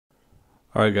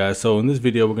Alright guys, so in this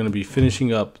video we're going to be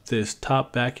finishing up this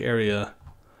top back area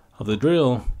of the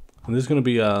drill, and this is going to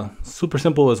be super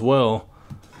simple as well.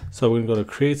 So we're going to go to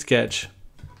create sketch,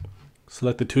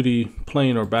 select the 2D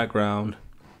plane or background,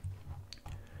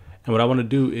 and what I want to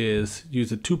do is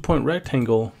use a 2-point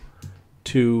rectangle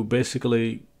to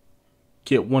basically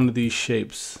get one of these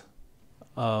shapes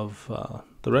of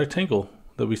the rectangle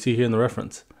that we see here in the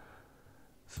reference.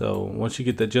 So once you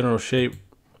get the general shape,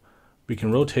 we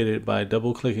can rotate it by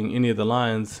double clicking any of the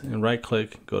lines and right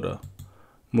click, go to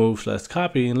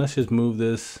move/copy, and let's just move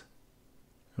this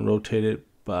and rotate it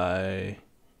by,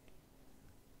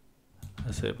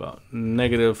 let's say, about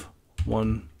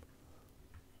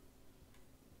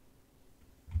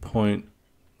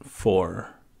 -1.4.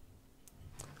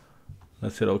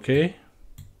 Let's hit OK.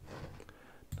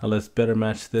 Now let's better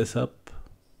match this up.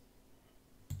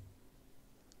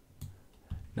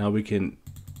 Now we can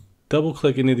double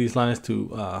click any of these lines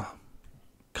to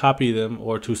copy them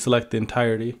or to select the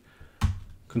entirety.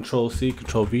 Control C,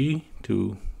 Control V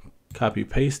to copy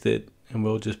paste it, and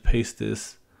we'll just paste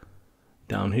this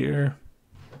down here.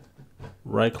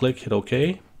 Right click, hit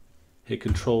OK, hit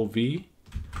Control V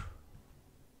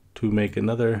to make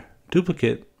another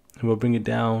duplicate, and we'll bring it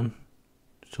down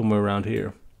somewhere around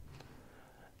here.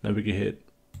 Now we can hit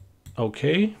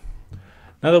OK.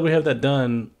 Now that we have that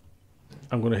done,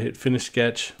 I'm going to hit finish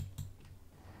sketch.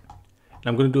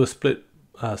 I'm going to do a split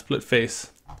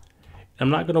face.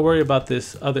 I'm not going to worry about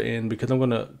this other end because I'm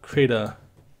going to create a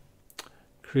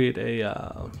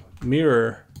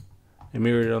mirror and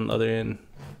mirror it on the other end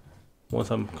once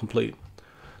I'm complete.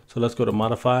 So let's go to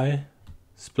modify,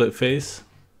 split face,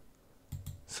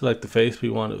 select the face we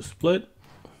want to split,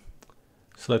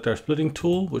 select our splitting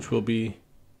tool, which will be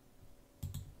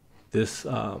this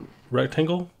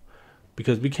rectangle,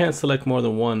 because we can't select more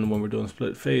than one when we're doing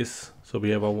split face. So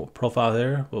we have our profile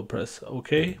there. We'll press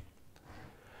OK.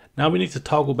 Now we need to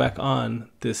toggle back on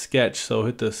this sketch. So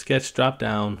hit the sketch drop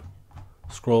down,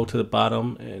 scroll to the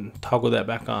bottom, and toggle that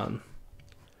back on.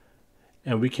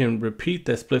 And we can repeat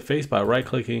that split face by right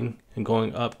clicking and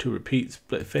going up to repeat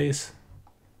split face.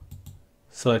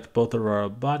 Select both of our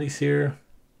bodies here.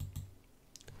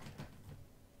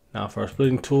 Now for our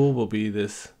splitting tool will be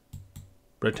this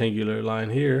rectangular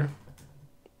line here.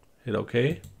 Hit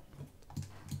OK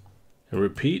and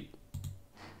repeat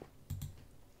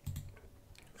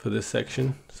for this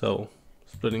section. So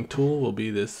splitting tool will be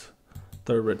this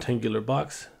third rectangular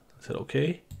box. Let's hit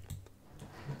OK.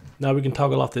 Now we can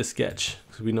toggle off this sketch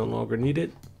because we no longer need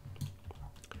it.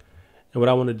 And what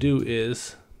I want to do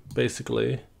is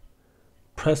basically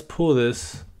press pull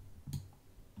this.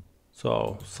 So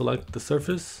I'll select the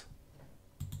surface.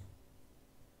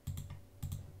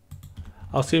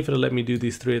 I'll see if it'll let me do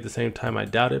these three at the same time. I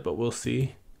doubt it, but we'll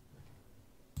see.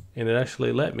 And it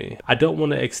actually let me. I don't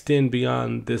want to extend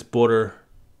beyond this border.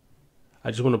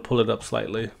 I just want to pull it up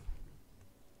slightly.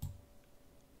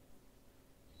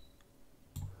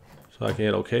 So I can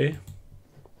hit OK.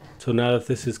 So now that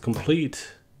this is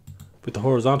complete with the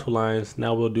horizontal lines,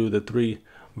 now we'll do the 3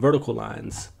 vertical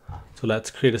lines. So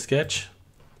let's create a sketch.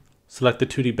 Select the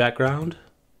 2D background.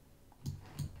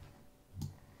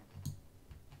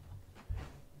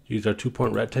 Use our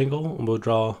 2-point rectangle, and we'll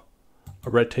draw a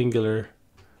rectangular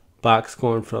box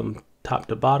going from top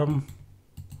to bottom.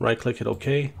 Right click, hit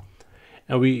OK.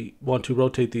 And we want to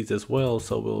rotate these as well,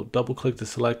 so we'll double click to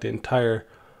select the entire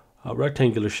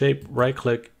rectangular shape. Right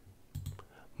click,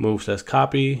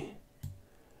 move/copy,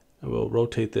 and we'll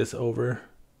rotate this over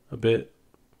a bit.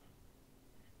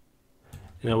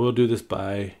 And we'll do this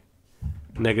by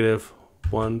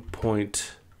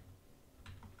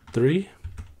 -1.3.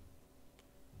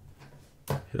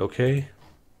 Hit OK.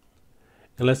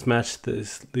 And let's match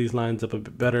these lines up a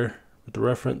bit better with the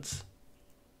reference.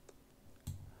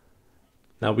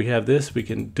 Now we have this, we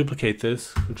can duplicate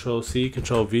this. Control C,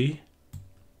 Control V.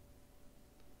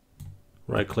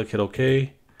 Right click, hit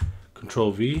OK.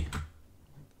 Control V.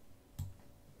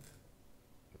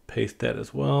 Paste that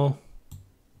as well.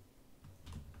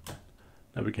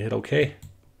 Now we can hit OK.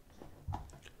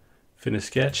 Finish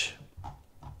sketch.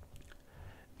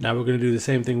 Now we're going to do the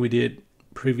same thing we did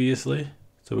previously.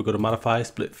 So we go to modify,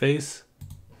 split face.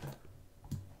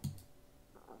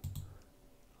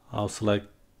 I'll select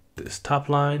this top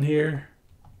line here.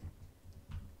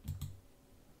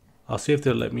 I'll see if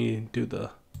they'll let me do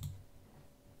the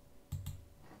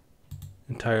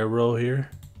entire row here.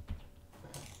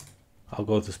 I'll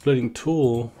go with the splitting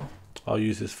tool. I'll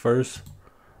use this first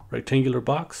rectangular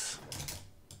box.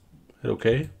 Hit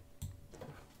OK.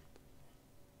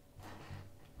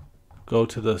 Go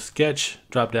to the sketch,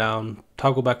 drop down,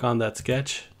 toggle back on that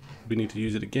sketch. We need to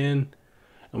use it again.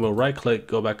 and we'll right click,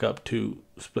 go back up to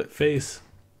split face.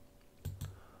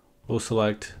 We'll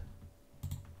select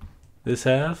this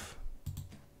half.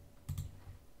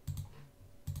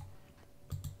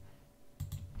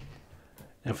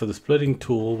 And for the splitting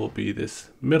tool will be this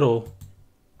middle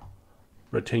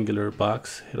rectangular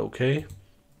box. Hit OK.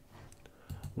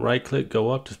 Right click,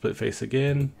 go up to split face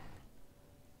again.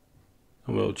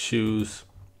 And we'll choose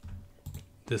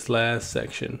this last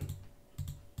section.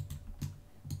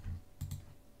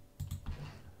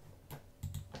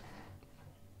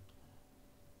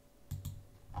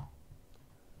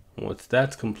 Once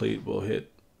that's complete, we'll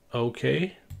hit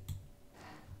OK.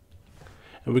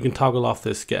 And we can toggle off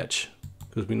this sketch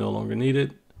because we no longer need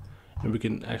it. And we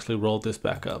can actually roll this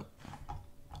back up.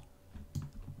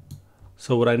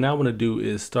 So what I now want to do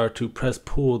is start to press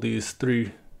pull these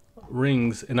 3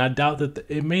 rings. And I doubt that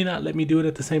it may not let me do it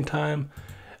at the same time.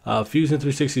 Fusion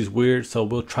 360 is weird, so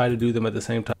we'll try to do them at the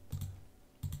same time.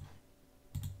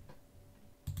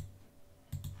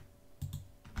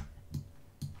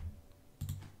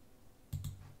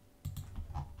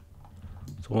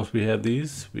 So once we have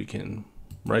these, we can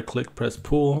right click, press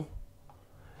pull,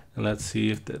 and let's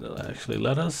see if that'll actually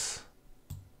let us.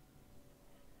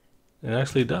 It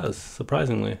actually does,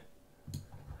 surprisingly.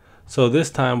 So this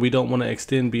time we don't want to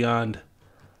extend beyond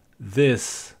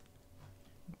this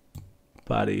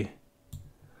body.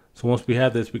 So once we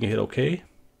have this, we can hit OK.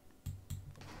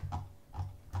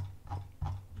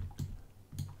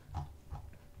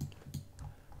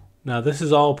 Now this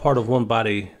is all part of one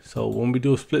body. So when we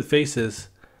do split faces,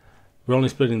 we're only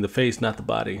splitting the face, not the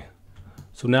body.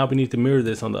 So now we need to mirror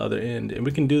this on the other end. And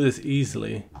we can do this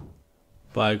easily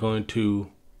by going to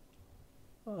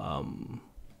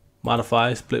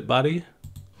modify split body,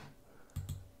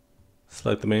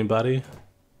 select the main body,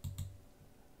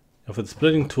 and for the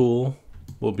splitting tool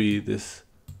will be this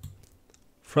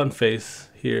front face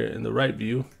here in the right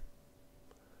view.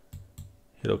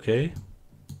 Hit OK.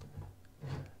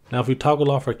 Now if we toggle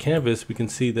off our canvas, we can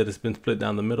see that it's been split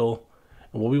down the middle,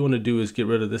 and what we want to do is get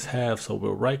rid of this half, so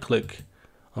we'll right click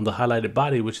on the highlighted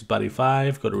body, which is body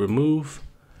 5, go to remove.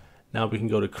 Now we can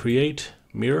go to create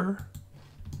mirror,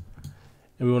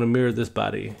 and we want to mirror this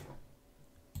body,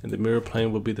 and the mirror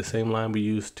plane will be the same line we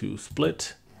used to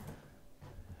split,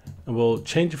 and we'll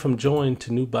change it from join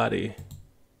to new body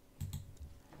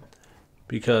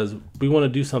because we want to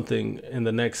do something in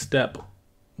the next step,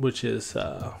 which is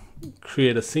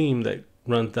create a seam that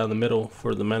runs down the middle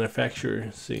for the manufacturer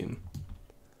seam.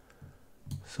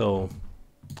 So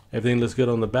everything looks good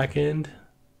on the back end,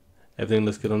 everything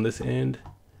looks good on this end,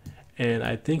 and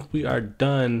I think we are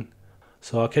done.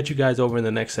 So I'll catch you guys over in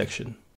the next section.